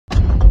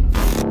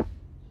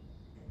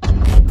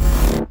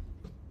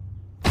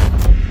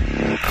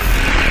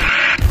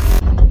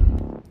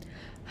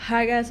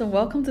Hi guys, and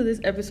welcome to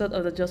this episode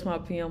of the Just My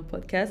Opinion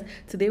podcast.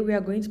 Today we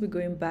are going to be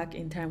going back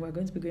in time. We're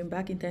going to be going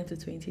back in time to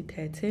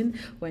 2013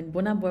 when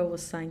Burna Boy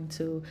was signed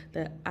to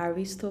the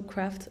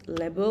Aristocraft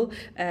label,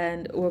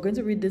 and we're going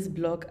to read this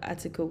blog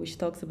article which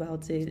talks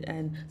about it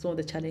and some of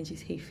the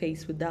challenges he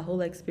faced with that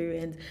whole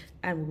experience,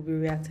 and we'll be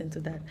reacting to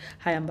that.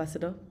 Hi,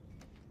 Ambassador.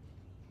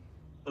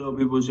 Hello,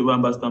 people. Shiba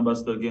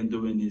Ambassador again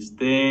doing his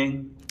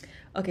thing.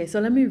 Okay, so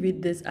let me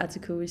read this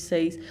article which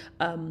says,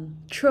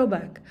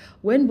 ThrowBack.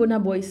 When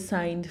Burna Boy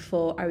signed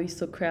for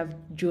Aristocraft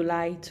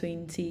July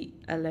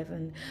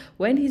 2011.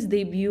 When his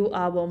debut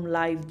album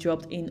Live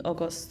dropped in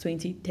August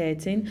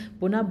 2013,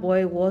 Burna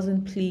Boy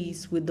wasn't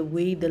pleased with the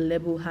way the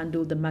label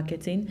handled the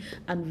marketing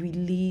and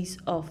release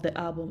of the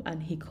album,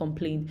 and he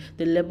complained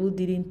the label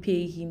didn't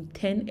pay him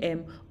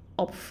 10M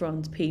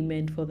upfront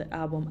payment for the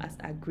album as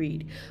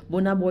agreed.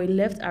 Burna Boy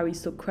left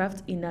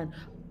Aristocraft in an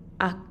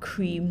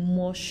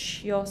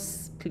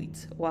acrimonious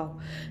split. Wow.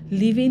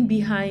 Leaving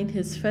behind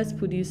his first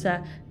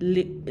producer,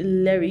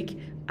 Lyric,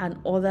 and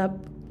other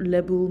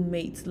label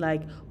mates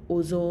like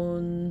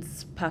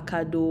Ozones,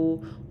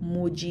 Pacado,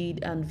 Mojid,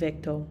 and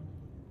Vector.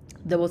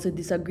 There was a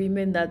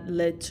disagreement that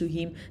led to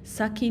him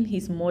sacking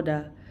his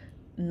mother,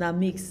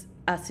 Namix,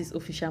 as his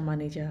official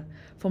manager.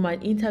 From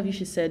an interview,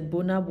 she said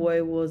Burna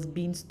Boy was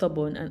being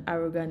stubborn and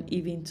arrogant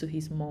even to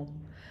his mom.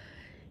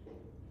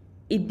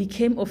 It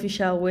became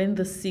official when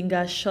the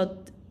singer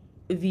shot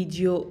a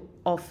video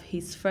of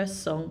his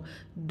first song,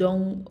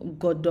 Dong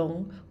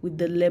Godong, with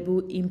the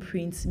label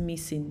imprint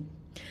missing.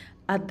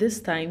 At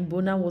this time,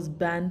 Burna was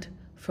banned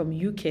from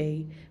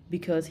UK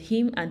because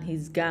him and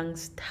his gang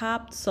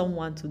stabbed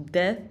someone to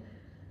death.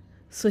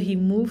 So he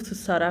moved to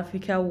South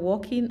Africa,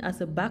 working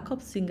as a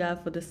backup singer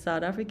for the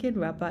South African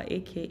rapper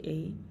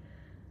aka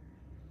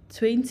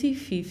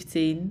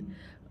 2015.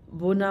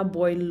 Burna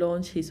Boy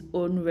launched his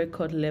own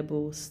record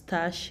label,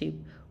 Starship,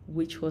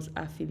 which was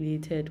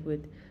affiliated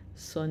with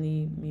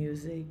Sony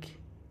Music.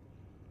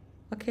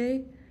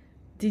 Okay,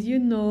 did you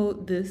know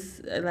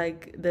this?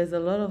 Like, there's a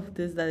lot of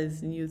this that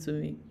is new to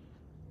me.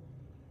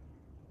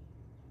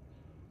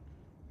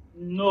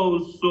 No,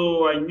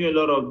 so I knew a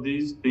lot of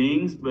these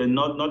things, but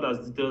not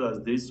as detailed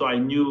as this. So I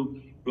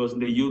knew he was in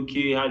the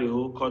UK, had a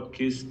whole court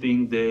case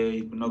thing there.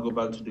 He could not go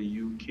back to the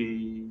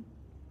UK.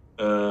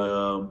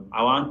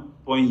 At one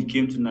point, he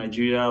came to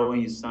Nigeria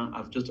when he sang.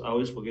 I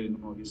always forget the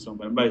name of his song.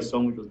 But I remember his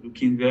song which was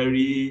looking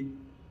the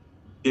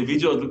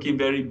video was looking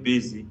very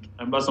basic.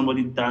 I remember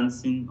somebody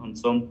dancing on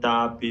some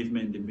tar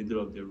pavement in the middle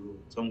of the road,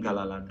 some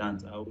galala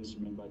dance. I always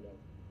remember that.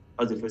 That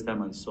was the first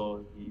time I saw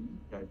him.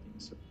 I think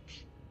so.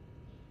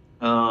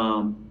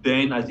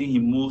 Then I think he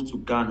moved to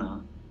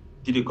Ghana,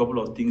 did a couple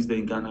of things there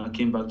in Ghana,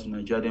 came back to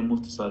Nigeria, then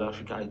moved to South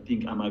Africa. I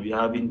think I might be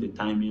having the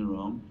timing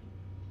wrong.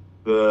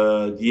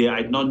 But yeah,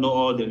 I did not know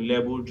all the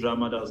level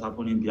drama that was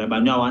happening there. But I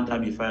knew one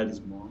time he fired his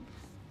mom.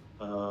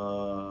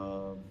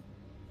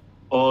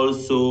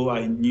 Also,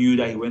 I knew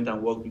that he went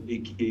and worked with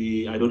AK.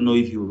 I don't know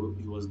if he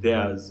was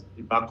there as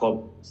a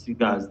backup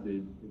singer, as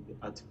the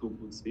article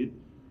puts it.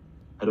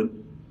 I don't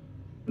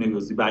know if it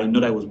was, but I know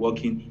that he was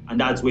working, and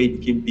that's where he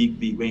became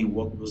big when he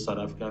worked with those South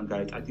African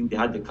guys. I think they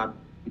had the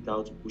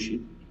capital to push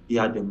it. He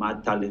had the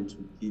mad talent to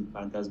give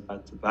bangers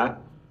back to back.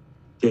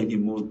 Then he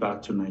moved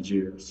back to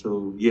Nigeria.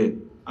 So yeah,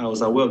 I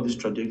was aware of this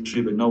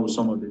trajectory, but not with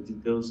some of the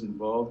details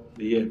involved.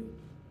 But yeah,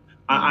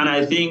 and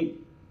I think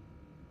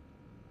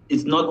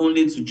it's not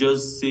only to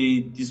just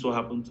say this will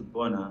happen to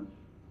Burna.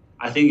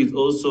 I think it's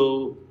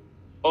also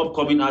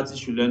upcoming artists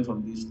should learn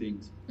from these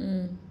things.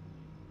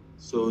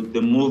 So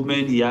the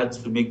movement he had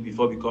to make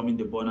before becoming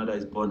the Burna that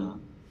is Burna.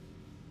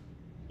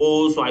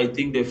 Also, I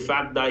think the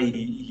fact that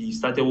he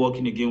started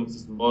working again with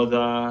his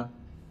mother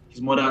has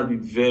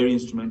been very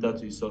instrumental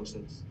to his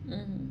success.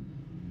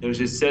 There is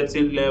a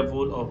certain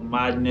level of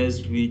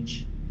madness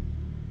which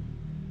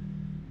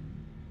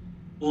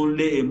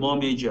only a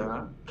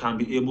Momager can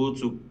be able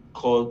to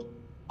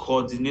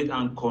coordinate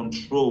and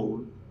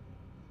control,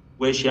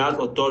 where she has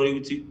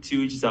authority which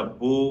is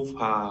above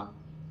her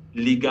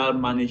legal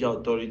manager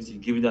authority,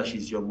 given that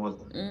she's your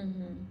mother.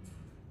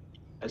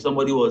 As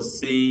somebody was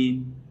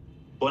saying,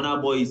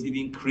 Burna Boy is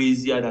even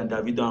crazier than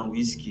Davido and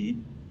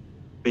Wizkid,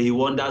 but he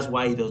wonders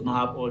why he does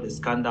not have all the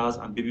scandals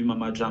and baby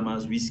mama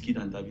dramas Wizkid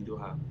and Davido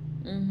have.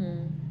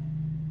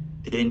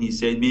 Then he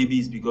said maybe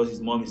it's because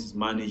his mom is his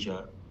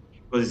manager,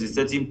 because there's a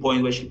certain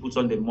point where she puts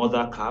on the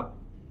mother cap,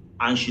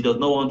 and she does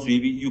not want to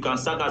even, you can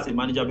sack her as a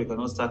manager, but you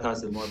cannot sack her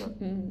as a mother.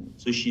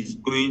 So she's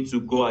going to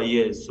go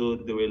ahead. So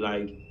they were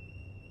like,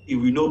 if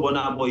we know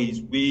Burna Boy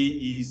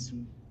he's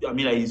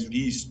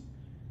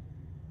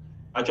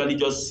actually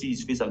just see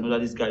his face and know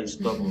that this guy is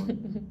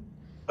stubborn.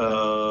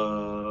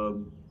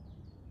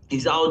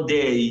 He's out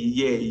there,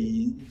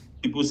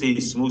 people say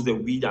he smokes the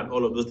weed and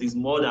all of those things,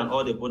 more than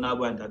all the Burna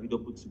Boy and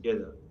Davido put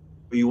together.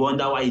 But you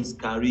wonder why his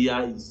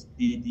career is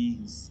steady,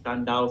 he's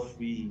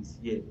scandal-free,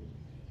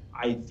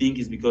 I think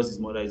it's because his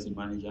mother is a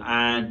manager.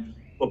 And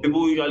for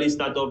people who usually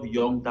start off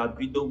young,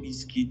 Davido,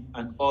 Wizkid,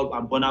 and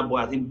Burna Boy,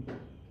 I think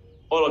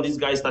all of these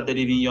guys started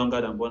even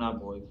younger than Burna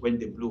Boy when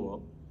they blew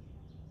up.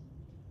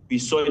 We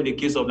saw in the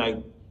case of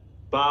like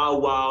Bow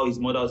Wow, his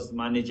mother was his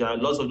manager.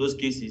 Lots of those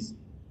cases,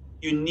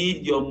 you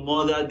need your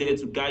mother there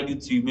to guide you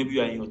to maybe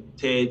you are in your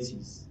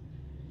 30s.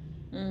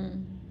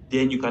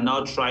 Then you can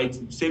now try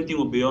to same thing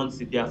with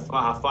Beyonce.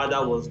 Her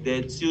father was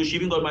there till she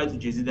even got married to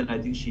Jay-Z. Then I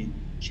think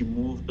she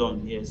moved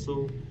on. Yeah,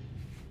 so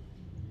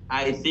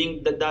I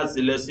think that's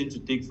the lesson to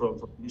take from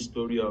this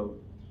story of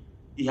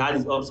he had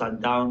his ups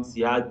and downs.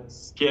 He had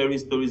scary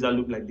stories that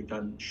look like they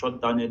can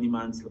shut down any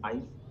man's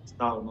life,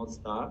 star or not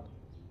star.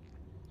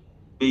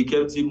 But he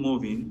kept him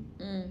moving.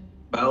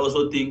 But I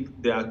also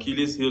think the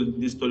Achilles heel in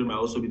this story might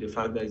also be the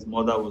fact that his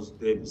mother was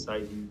there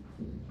beside him.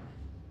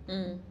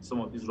 Some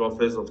of his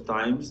roughest of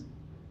times.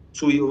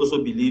 So he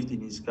also believed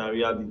in his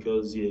career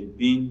because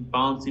being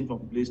bouncing from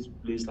place to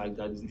place like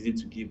that is easy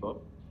to give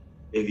up.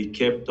 If he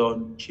kept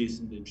on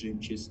chasing the dream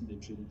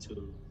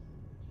till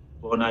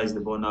Burna is the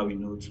Burna we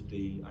know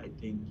today. I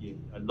think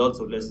lots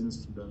of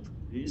lessons to learn from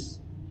this.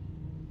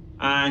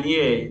 And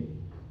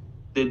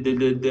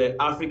the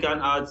African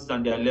artists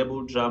and their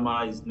label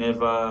drama is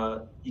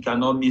never you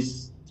cannot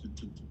miss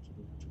to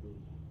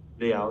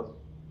play out.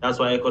 That's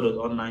why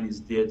Echo.online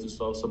is there to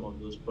solve some of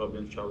those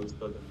problems. Shall we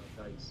tell them,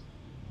 guys?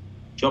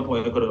 Jump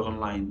on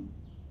Echo.online.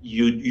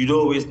 You don't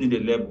always need a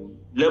label.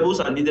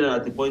 Labels are needed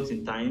at a point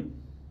in time,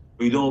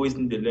 but you don't always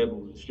need a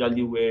label,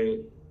 especially where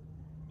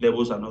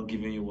labels are not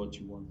giving you what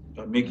you want.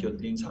 You can make your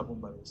things happen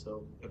by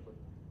yourself.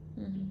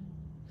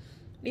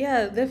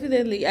 Yeah,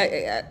 definitely.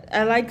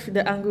 I like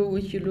the angle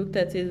which you looked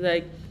at it.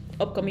 Like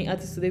upcoming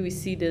artists today, we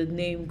see the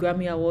name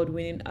Grammy Award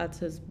winning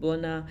artist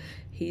Burna.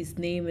 His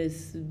name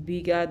is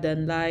bigger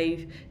than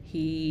life.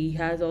 He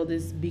has all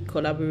these big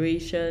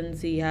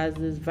collaborations. He has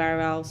these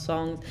viral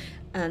songs,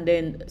 and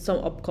then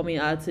some upcoming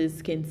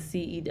artists can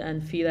see it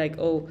and feel like,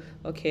 oh,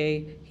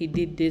 okay, he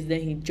did this,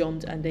 then he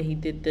jumped, and then he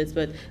did this.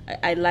 But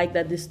I like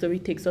that this story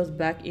takes us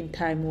back in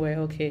time where,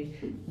 okay,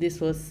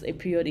 this was a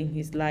period in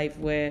his life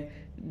where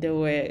there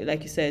were,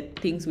 like you said,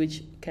 things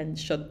which can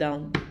shut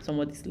down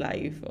somebody's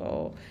life,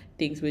 or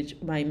things which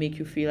might make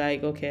you feel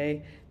like,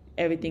 okay,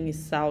 everything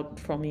is south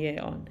from here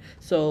on.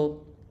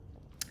 So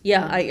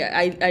yeah,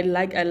 I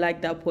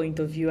like that point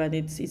of view, and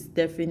it's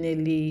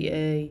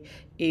definitely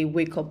a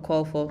wake up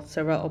call for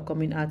several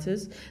upcoming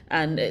artists.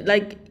 And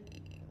like,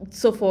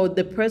 so for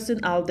the person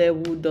out there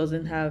who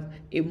doesn't have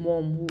a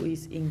mom who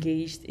is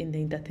engaged in the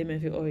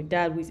entertainment field, or a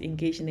dad who is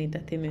engaged in the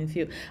entertainment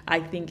field, I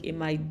think it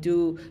might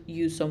do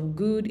you some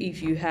good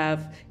if you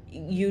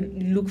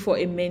look for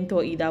a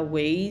mentor either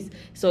ways.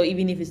 So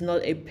even if it's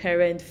not a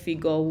parent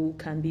figure who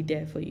can be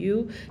there for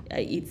you,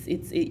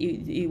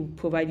 it will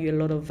provide you a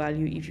lot of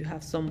value if you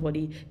have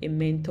somebody, a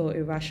mentor,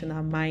 a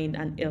rational mind,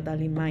 an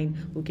elderly mind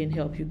who can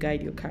help you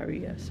guide your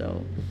career.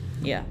 So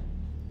yeah,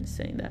 I'm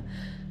saying that.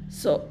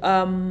 So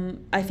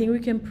I think we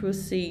can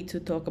proceed to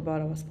talk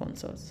about our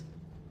sponsors.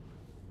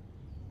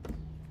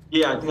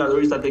 Yeah, I think I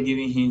already started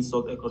giving hints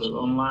of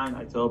Echo.online.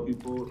 I tell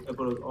people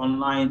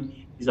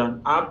Echo.online is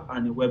an app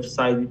and a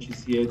website which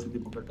is here to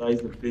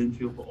democratize the playing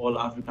field for all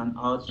African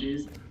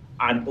artists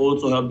and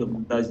also help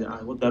democratize the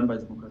art. What do I mean by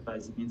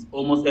democratize? It means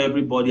almost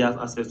everybody has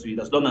access to it.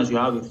 As long as you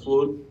have a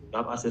phone, you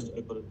have access to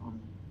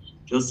Echo.online.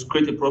 Just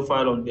create a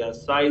profile on their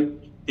site,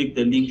 take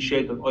the link,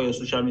 share it on all your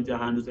social media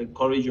handles,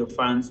 encourage your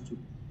fans to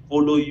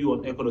follow you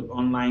on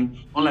Echo.online.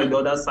 Unlike the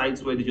other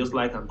sites where they just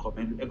like and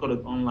comment,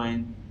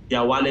 Echo.online,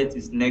 their wallet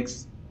is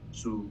next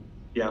to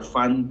their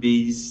fan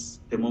base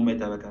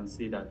thermometer, I can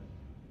say that.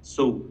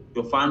 So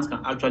your fans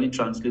can actually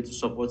translate to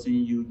supporting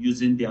you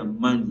using their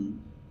money,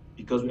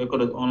 because we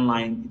call it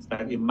online. It's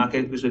like a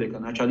marketplace where they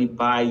can actually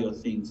buy your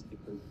things. They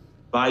can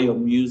buy your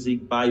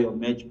music, buy your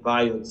merch,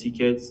 buy your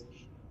tickets,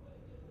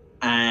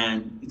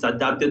 and it's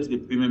adapted to the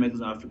premium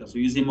methods in Africa. So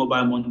using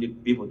mobile money, they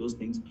pay for those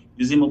things.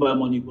 Using mobile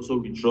money, you also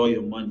withdraw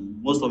your money.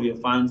 Most of your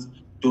fans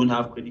don't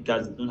have credit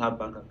cards, they don't have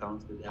bank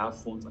accounts, but they have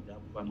phones and they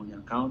have mobile money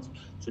accounts,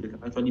 so they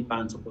can actually buy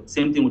and support.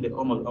 Same thing with the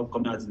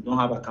upcoming artists, they don't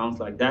have accounts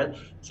like that.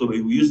 So by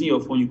using your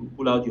phone, you can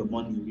pull out your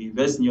money,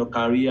 invest in your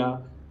career,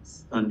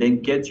 and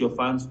then get your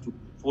fans to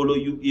follow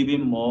you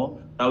even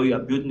more. That way, you are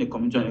building a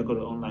community on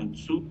Echo.online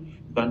too.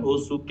 You can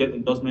also get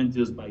endorsement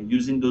deals by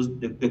using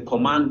the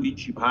command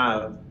which you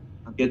have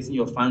and getting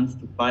your fans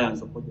to buy and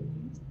support your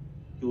things.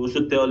 You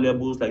also tell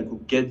labels like you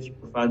get your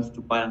fans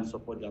to buy and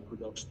support their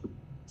products too.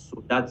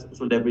 So that's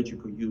also leverage you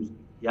could use.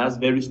 It has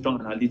very strong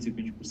analytics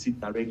which you could see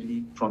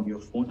directly from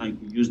your phone, and you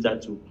could use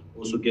that to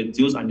also get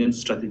deals and then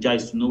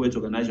strategize to know where to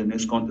organize your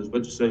next contest,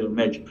 where to sell your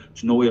merch,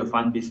 to know where your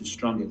fan base is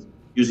strongest,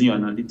 using your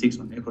analytics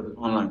on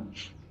Echo.online.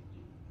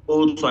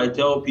 Also, I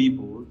tell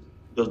people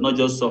it does not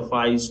just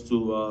suffice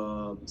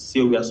to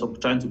say we are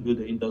trying to build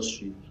the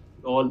industry.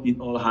 We all need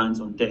all hands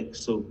on deck.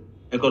 So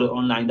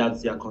Echo.online,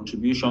 that's their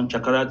contribution.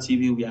 Chakara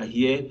TV, we are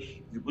here.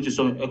 If you put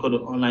yourself on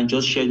Echo.online,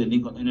 just share the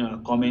link on any of our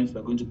comments.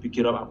 We're going to pick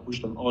it up and push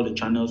it on all the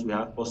channels we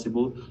have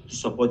possible to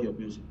support your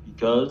music.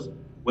 Because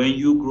when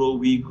you grow,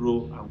 we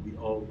grow, and we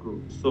all grow.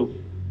 So,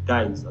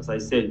 guys, as I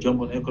said,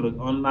 jump on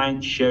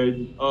Echo.online, share it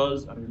with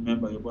us, and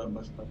remember, your boy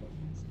Ambassador.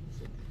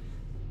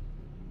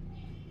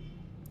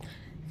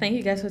 Thank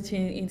you guys for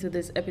tuning into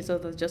this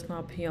episode of Just My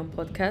Opinion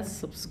podcast.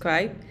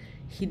 Subscribe,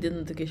 hit the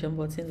notification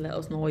button. Let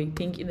us know what you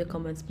think in the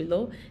comments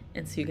below,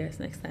 and see you guys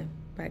next time.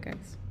 Bye,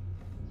 guys.